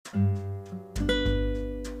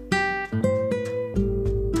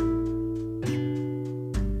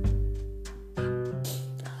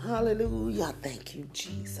Hallelujah. Thank you,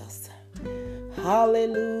 Jesus.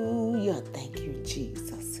 Hallelujah. Thank you,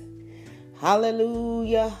 Jesus.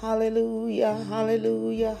 Hallelujah. Hallelujah.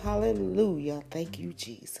 Hallelujah. Hallelujah. Thank you,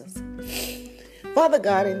 Jesus. Father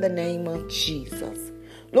God, in the name of Jesus,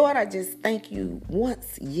 Lord, I just thank you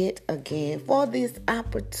once yet again for this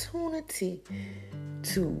opportunity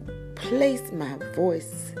to place my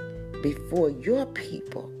voice before your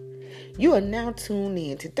people. You are now tuned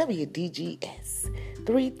in to WDGS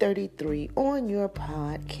 333 on your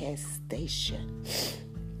podcast station.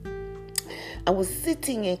 I was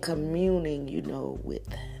sitting and communing, with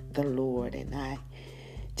the Lord, and I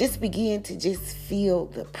just began to just feel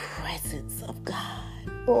the presence of God.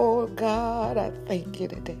 Oh, God, I thank you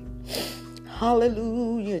today.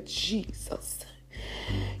 Hallelujah, Jesus.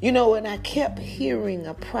 And I kept hearing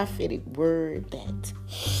a prophetic word that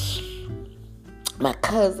my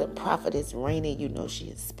cousin, Prophetess Rainey, she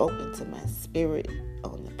had spoken to my spirit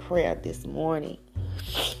on the prayer this morning.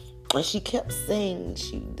 And she kept saying,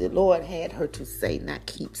 the Lord had her to say, not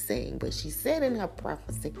keep saying, but she said in her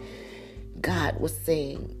prophecy, God was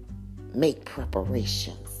saying, make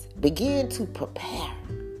preparations. Begin to prepare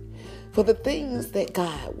for the things that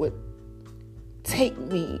God would take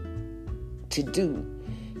me to do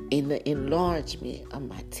in the enlargement of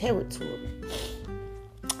my territory.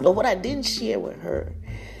 But what I didn't share with her,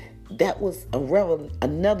 that was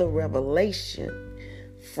another revelation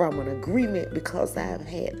from an agreement, because I've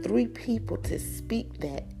had 3 people to speak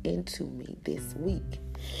that into me this week.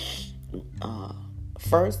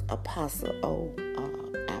 First, Apostle O,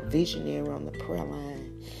 our visionary on the prayer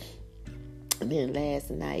line. And then last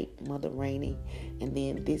night, Mother Rainey. And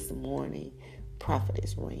then this morning,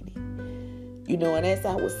 Prophetess Rainey. And as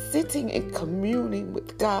I was sitting and communing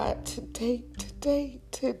with God today,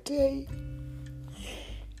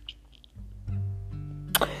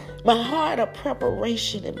 my heart of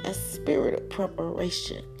preparation and my spirit of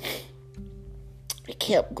preparation, I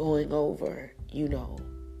kept going over,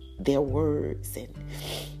 their words and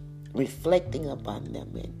reflecting upon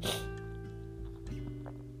them.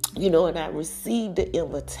 And I received the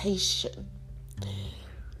invitation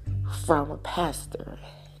from a pastor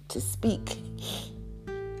to speak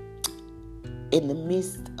in the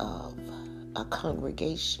midst of a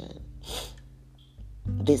congregation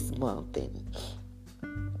this month. And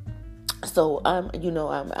so I'm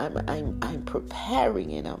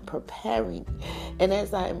preparing. And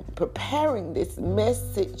as I'm preparing this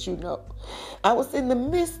message, I was in the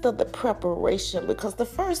midst of the preparation, because the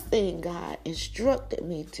first thing God instructed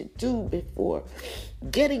me to do before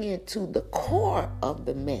getting into the core of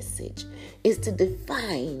the message is to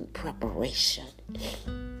define preparation.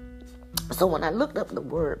 So when I looked up the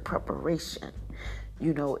word preparation,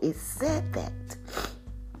 it said that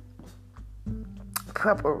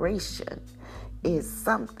preparation is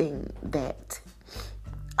something that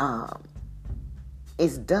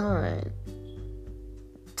is done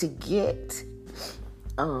to get,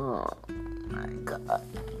 oh my God.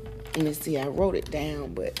 Let me see, I wrote it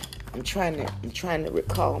down, but I'm trying to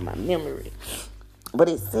recall my memory. But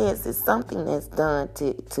it says it's something that's done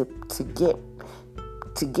to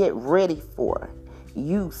get ready for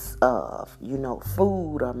use of,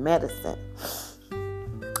 food or medicine.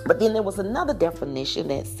 But then there was another definition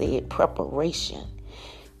that said preparation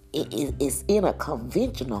is in a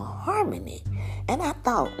conventional harmony. And I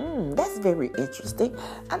thought, that's very interesting.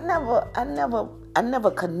 I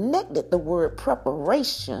never connected the word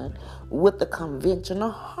preparation with the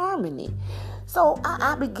conventional harmony. So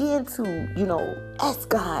I began to, ask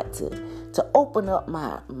God to open up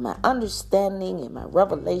my understanding and my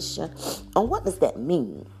revelation on what does that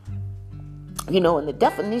mean. And the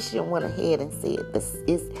definition went ahead and said this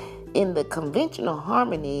is in the conventional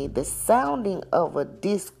harmony, the sounding of a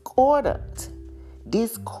discordant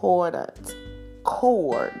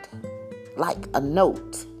chord, like a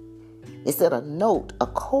note. It said a note, a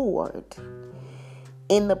chord,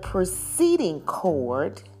 in the preceding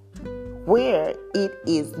chord where it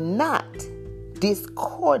is not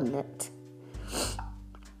discordant.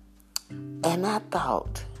 And I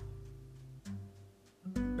thought,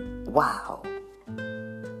 wow.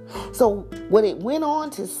 So what it went on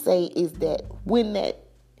to say is that when that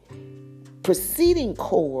preceding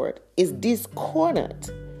chord is discordant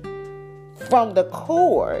from the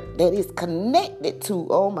chord that is connected to,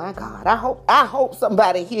 oh my God, I hope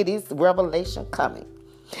somebody hear this revelation coming.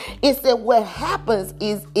 It said what happens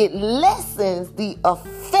is it lessens the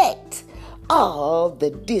effect of the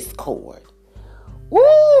discord.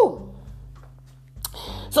 Woo!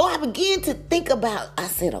 So I began to think about, I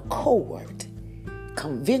said, a chord,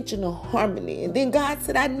 conventional harmony. And then God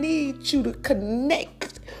said, I need you to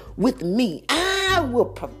connect with me. God will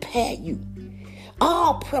prepare you.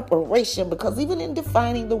 All preparation, because even in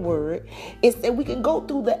defining the word, it's that we can go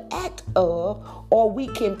through the act of, or we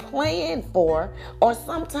can plan for, or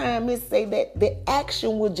sometimes it say that the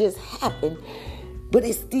action will just happen, but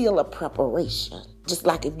it's still a preparation. Just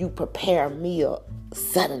like if you prepare a meal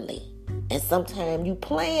suddenly, and sometimes you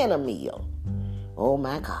plan a meal. Oh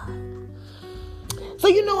my God. So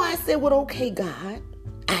I said, well, okay, God,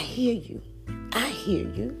 I hear you. I hear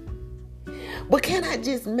you. But can I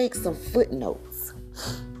just make some footnotes?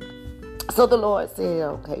 So the Lord said,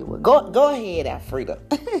 okay, well, go ahead, Alfreda.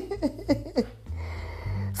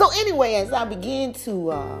 So anyway, as I began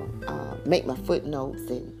to make my footnotes,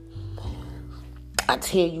 and I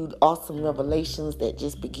tell you awesome revelations that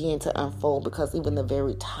just began to unfold, because even the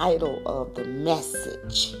very title of the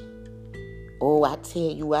message, I tell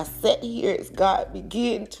you, I sat here as God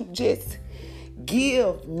began to just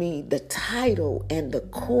give me the title and the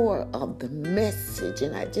core of the message,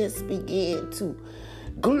 and I just began to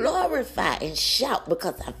glorify and shout,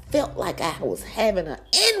 because I felt like I was having an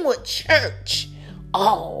inward church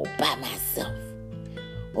all by myself.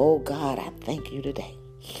 Oh God, I thank you today.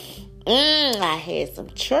 I had some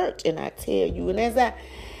church, and I tell you, and as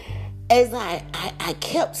I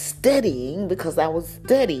kept studying, because I was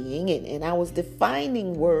studying and I was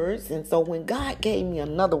defining words, and so when God gave me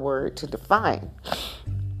another word to define,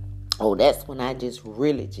 that's when I just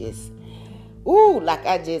really just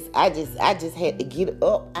I just had to get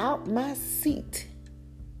up out my seat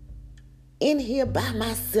in here by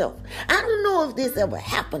myself. I don't know if this ever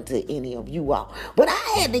happened to any of you all, but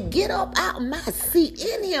I had to get up out my seat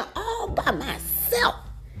in here all by myself.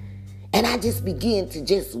 And I just began to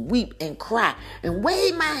just weep and cry and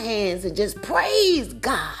wave my hands and just praise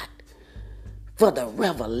God for the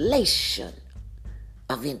revelation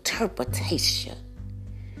of interpretation,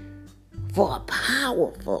 for a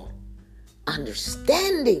powerful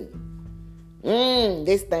understanding.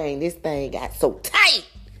 This thing got so tight.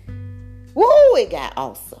 Woo, it got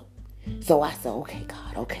awesome. So I said, okay,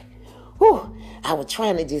 God, okay. I was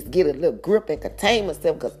trying to just get a little grip and contain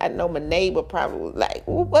myself, because I know my neighbor probably was like,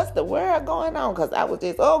 what's the world going on? Because I was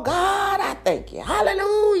just, oh God, I thank you.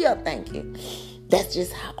 Hallelujah, thank you. That's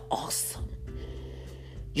just how awesome,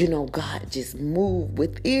 God just moved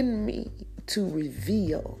within me to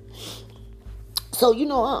reveal. So,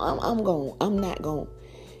 I'm not going to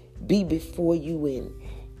be before you in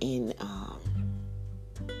a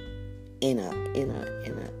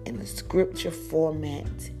scripture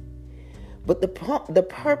format. But the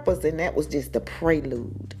purpose, and that was just the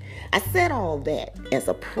prelude. I said all that as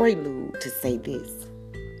a prelude to say this.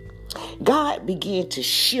 God began to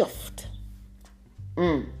shift.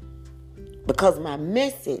 Because my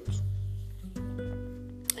message,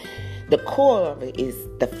 the core of it is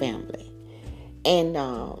the family. And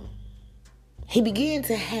he began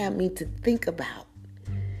to have me to think about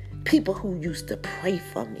people who used to pray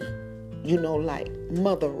for me. Like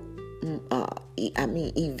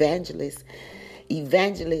Evangelist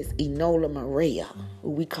Enola Maria, who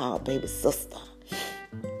we call baby sister.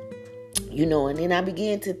 And then I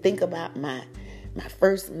began to think about my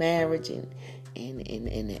first marriage and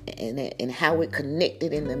how it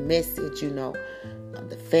connected in the message, of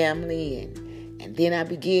the family. And then I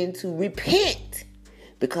began to repent,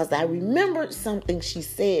 because I remembered something she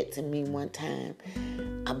said to me one time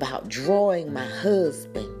about drawing my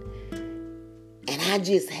husband. And I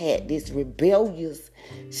just had this rebellious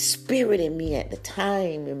spirit in me at the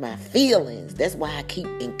time, in my feelings. That's why I keep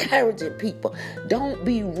encouraging people. Don't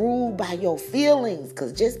be ruled by your feelings,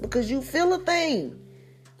 because just because you feel a thing,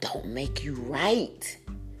 don't make you right.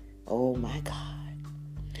 Oh my God.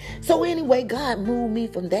 So anyway, God moved me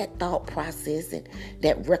from that thought process and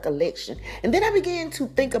that recollection. And then I began to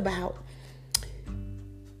think about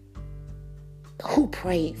who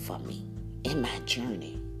prayed for me in my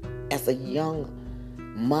journey as a young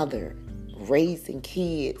mother raising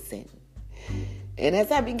kids. And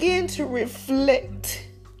as I began to reflect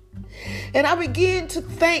and I began to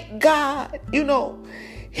thank God,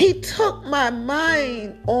 he took my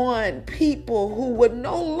mind on people who were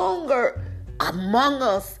no longer among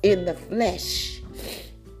us in the flesh.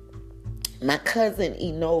 My cousin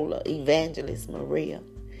Enola, Evangelist Maria.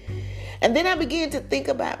 And then I began to think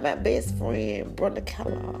about my best friend, Brother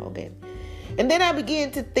Kellogg. And then I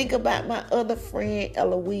began to think about my other friend,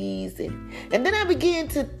 Eloise. And then I began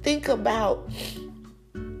to think about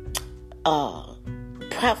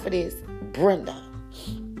Prophetess Brenda.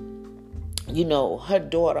 Her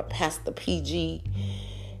daughter, Pastor PG,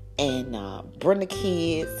 and Brenda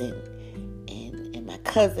kids, and my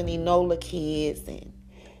cousin Enola kids,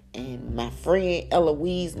 and my friend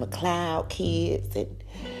Eloise McLeod kids. And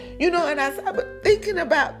And as I was thinking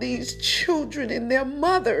about these children and their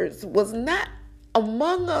mothers was not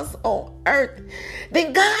among us on earth,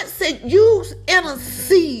 then God said, you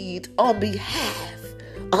intercede on behalf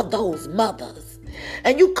of those mothers.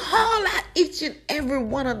 And you call out each and every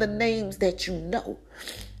one of the names that you know.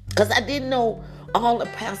 Because I didn't know all the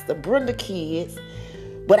Pastor Brenda kids,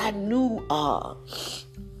 but I knew, I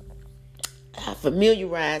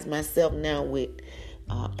familiarized myself now with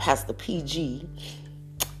Pastor PG.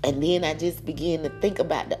 And then I just began to think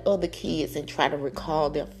about the other kids and try to recall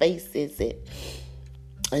their faces.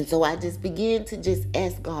 And so I just began to just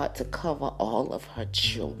ask God to cover all of her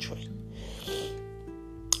children.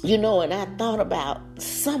 And I thought about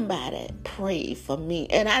somebody prayed for me.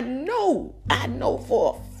 And I know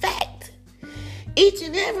for a fact, each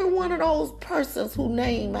and every one of those persons whose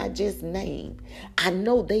name I just named, I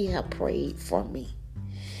know they have prayed for me.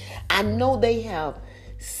 I know they have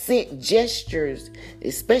sent gestures,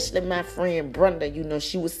 especially my friend Brenda.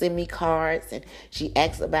 She would send me cards and she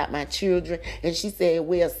asked about my children. And she said,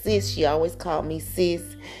 well, sis, she always called me sis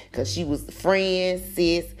because she was the friend,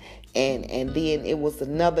 sis. And then it was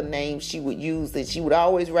another name she would use, and she would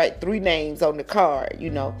always write 3 names on the card,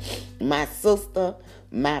 my sister,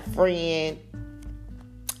 my friend,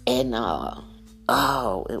 and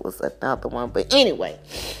it was another one. But anyway,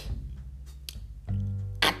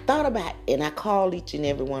 I thought about it, and I called each and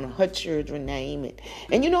every one of her children name.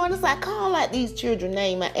 And as I call out these children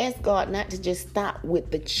name, I asked God not to just stop with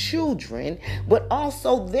the children, but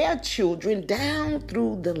also their children down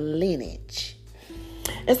through the lineage.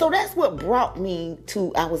 And so that's what brought me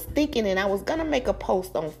to, I was thinking, and I was going to make a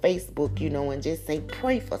post on Facebook, and just say,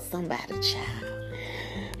 pray for somebody, child.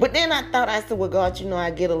 But then I said, well, God, I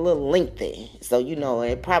get a little lengthy. So,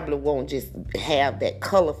 it probably won't just have that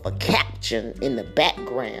colorful caption in the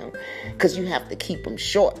background, because you have to keep them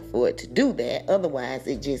short for it to do that. Otherwise,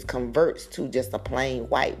 it just converts to just a plain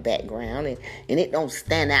white background, and it don't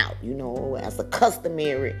stand out, as a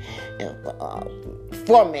customary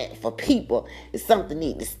format for people. It's something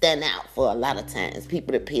need to stand out for a lot of times.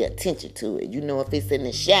 People that pay attention to it. If it's in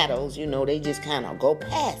the shadows, they just kind of go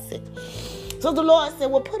past it. So the Lord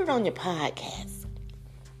said, well, put it on your podcast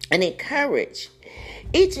and encourage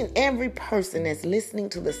each and every person that's listening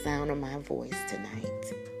to the sound of my voice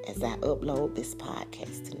tonight as I upload this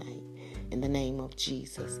podcast tonight in the name of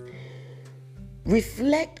Jesus.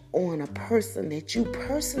 Reflect on a person that you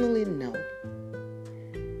personally know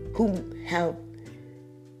who have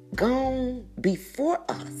gone before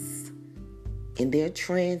us in their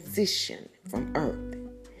transition from earth.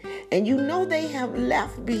 And they have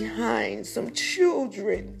left behind some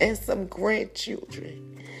children and some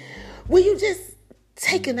grandchildren. Will you just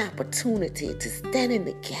take an opportunity to stand in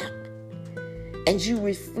the gap and you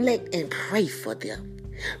reflect and pray for them?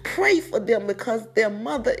 Pray for them because their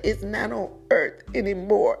mother is not on earth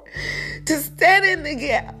anymore. To stand in the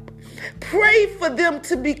gap. Pray for them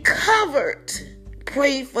to be covered.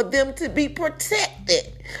 Pray for them to be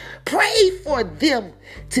protected. Pray for them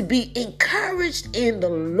to be encouraged in the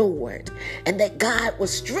Lord, and that God will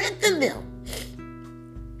strengthen them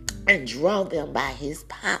and draw them by his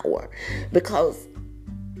power, because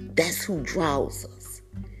that's who draws us.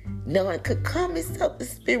 None could come except the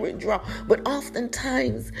Spirit draw. But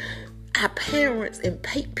oftentimes our parents and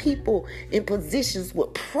people in positions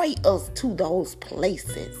would pray us to those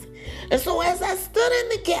places. And so as I stood in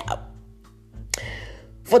the gap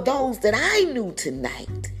for those that I knew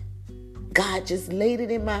tonight, God just laid it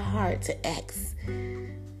in my heart to ask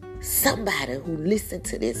somebody who listened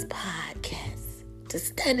to this podcast to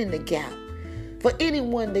stand in the gap for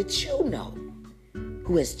anyone that you know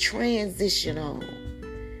who has transitioned on.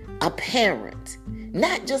 A parent,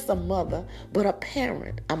 not just a mother, but a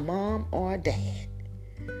parent, a mom or a dad.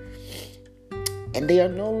 And they are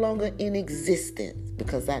no longer in existence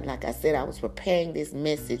because, like I said, I was preparing this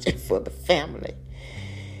message for the family.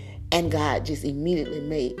 And God just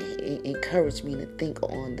immediately encouraged me to think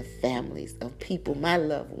on the families of people, my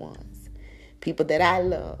loved ones, people that I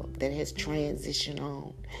love that has transitioned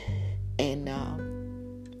on. And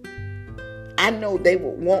I know they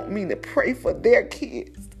would want me to pray for their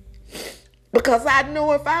kids, because I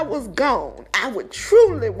know if I was gone, I would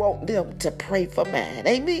truly want them to pray for mine.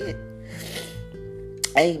 Amen.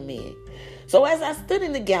 Amen. So as I stood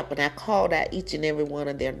in the gap and I called out each and every one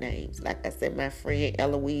of their names, like I said, my friend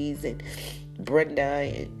Eloise and Brenda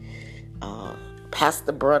and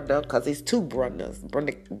Pastor Brenda, because it's 2 Brendas,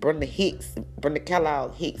 Brenda Hicks, Brenda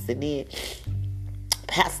Kellogg Hicks, and then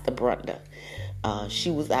Pastor Brenda.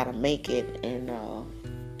 She was out of Macon,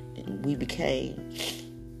 and we became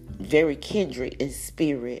very kindred in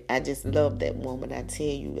spirit. I just love that woman. I tell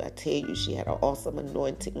you, she had an awesome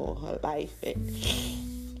anointing on her life,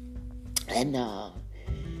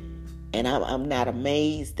 and I'm not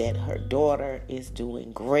amazed that her daughter is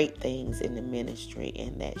doing great things in the ministry,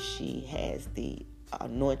 and that she has the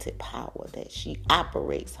anointed power that she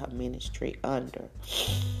operates her ministry under.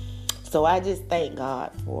 So I just thank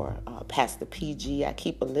God for Pastor PG. I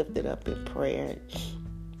keep her lifted up in prayer.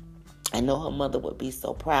 I know her mother would be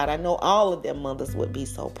so proud. I know all of their mothers would be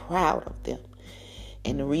so proud of them.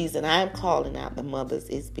 And the reason I'm calling out the mothers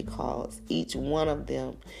is because each one of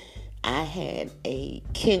them, I had a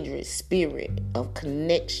kindred spirit of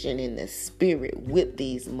connection in the spirit with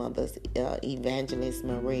these mothers, Evangelist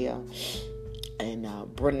Maria and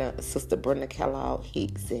Sister Brenda Kellogg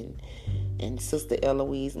Hicks and Sister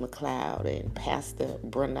Eloise McLeod and Pastor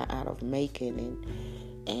Brenda out of Macon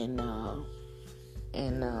and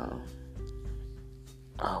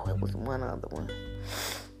it was one other one.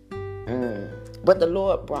 But the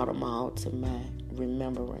Lord brought them all to my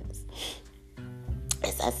remembrance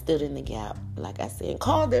as I stood in the gap, like I said, and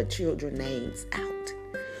called their children names out.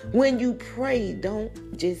 When you pray,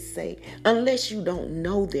 don't just say, unless you don't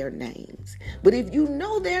know their names. But if you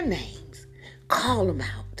know their names, call them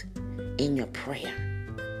out in your prayer,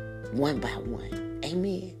 one by one.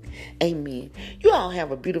 Amen. Amen. You all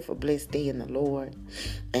have a beautiful, blessed day in the Lord.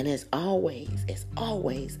 And as always,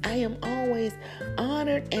 I am always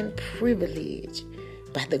honored and privileged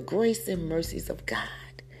by the grace and mercies of God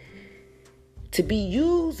to be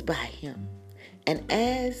used by Him. And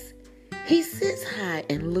as He sits high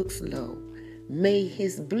and looks low, may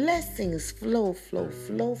His blessings flow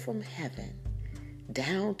from heaven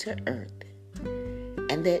down to earth,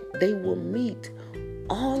 and that they will meet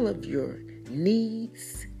all of your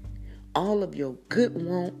needs, all of your good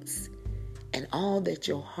wants, and all that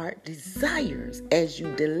your heart desires as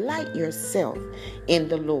you delight yourself in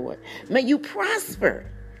the Lord. May you prosper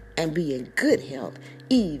and be in good health,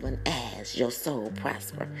 even as your soul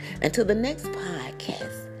prosper. Until the next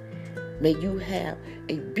podcast, may you have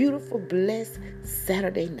a beautiful, blessed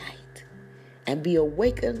Saturday night and be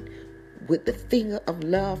awakened with the finger of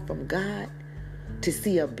love from God to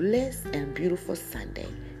see a blessed and beautiful Sunday.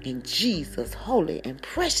 In Jesus' holy and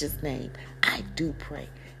precious name, I do pray.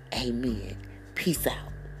 Amen. Peace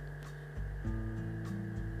out.